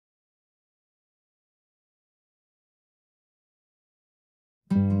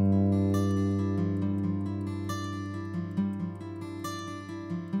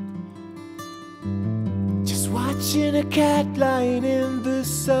watching a cat lying in the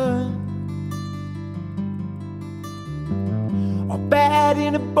sun, or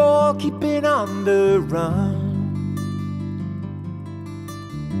batting a ball, keeping on the run.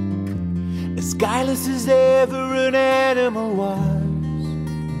 As guileless as ever an animal was,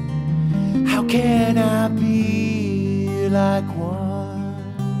 how can I be like one?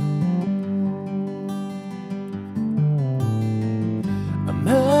 A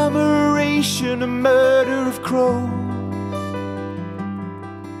murmuration, a murder of crows,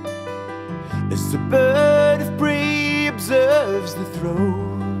 as the bird of prey observes the throes,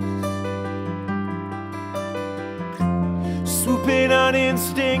 swooping on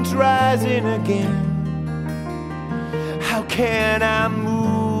instinct, rising again. How can I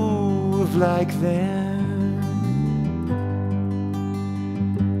move like them?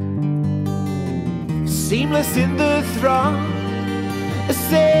 Seamless in the throng, a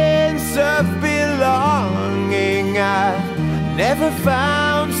sense of belonging I've never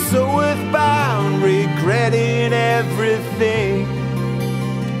found so earthbound, regretting everything,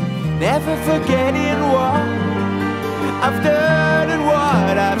 never forgetting what I've done and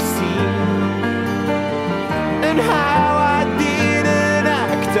what I've seen, and how I didn't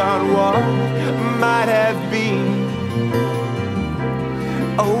act on what might have been.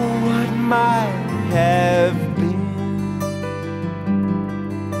 Oh, what might have been.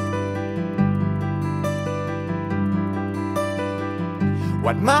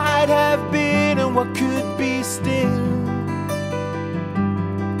 What might have been and what could be still.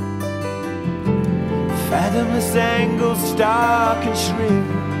 Fathomless angles, stark and shrill.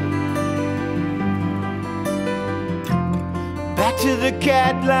 Back to the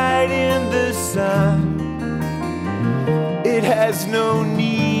cat light in the sun. It has no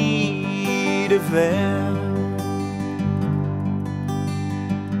need of them.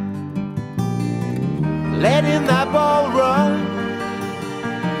 Letting that ball run,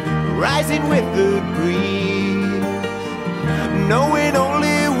 rising with the breeze, knowing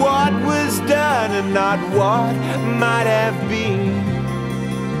only what was done and not what might have been.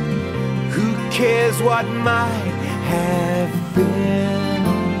 Who cares what might have been?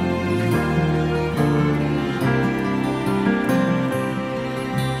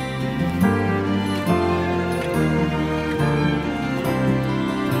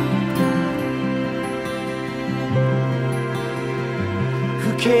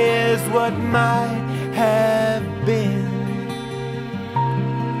 Who cares what might have been?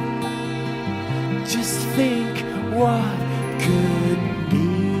 Just think what could be.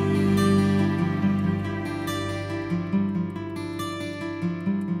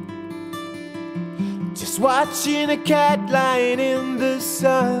 Just watching a cat lying in the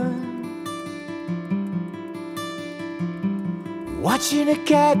sun, watching a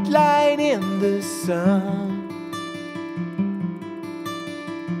cat lying in the sun.